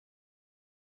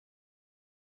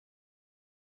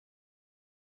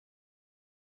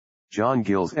John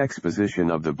Gill's Exposition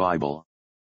of the Bible.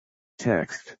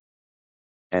 Text.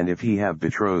 And if he have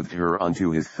betrothed her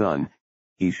unto his son,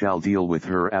 he shall deal with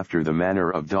her after the manner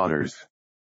of daughters.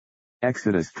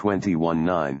 Exodus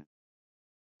 21:9.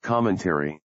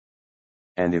 Commentary.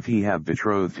 And if he have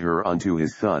betrothed her unto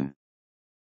his son,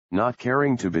 not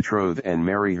caring to betroth and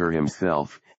marry her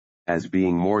himself, as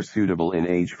being more suitable in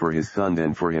age for his son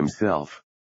than for himself,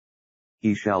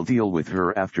 he shall deal with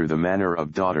her after the manner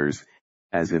of daughters,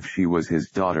 as if she was his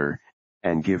daughter,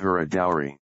 and give her a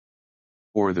dowry.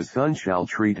 Or the son shall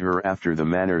treat her after the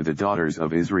manner the daughters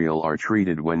of Israel are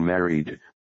treated when married,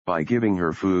 by giving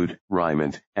her food,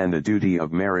 raiment, and the duty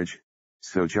of marriage,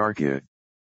 sojarkah.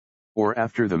 Or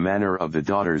after the manner of the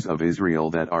daughters of Israel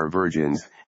that are virgins,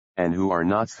 and who are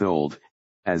not sold,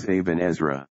 as Aben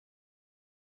Ezra.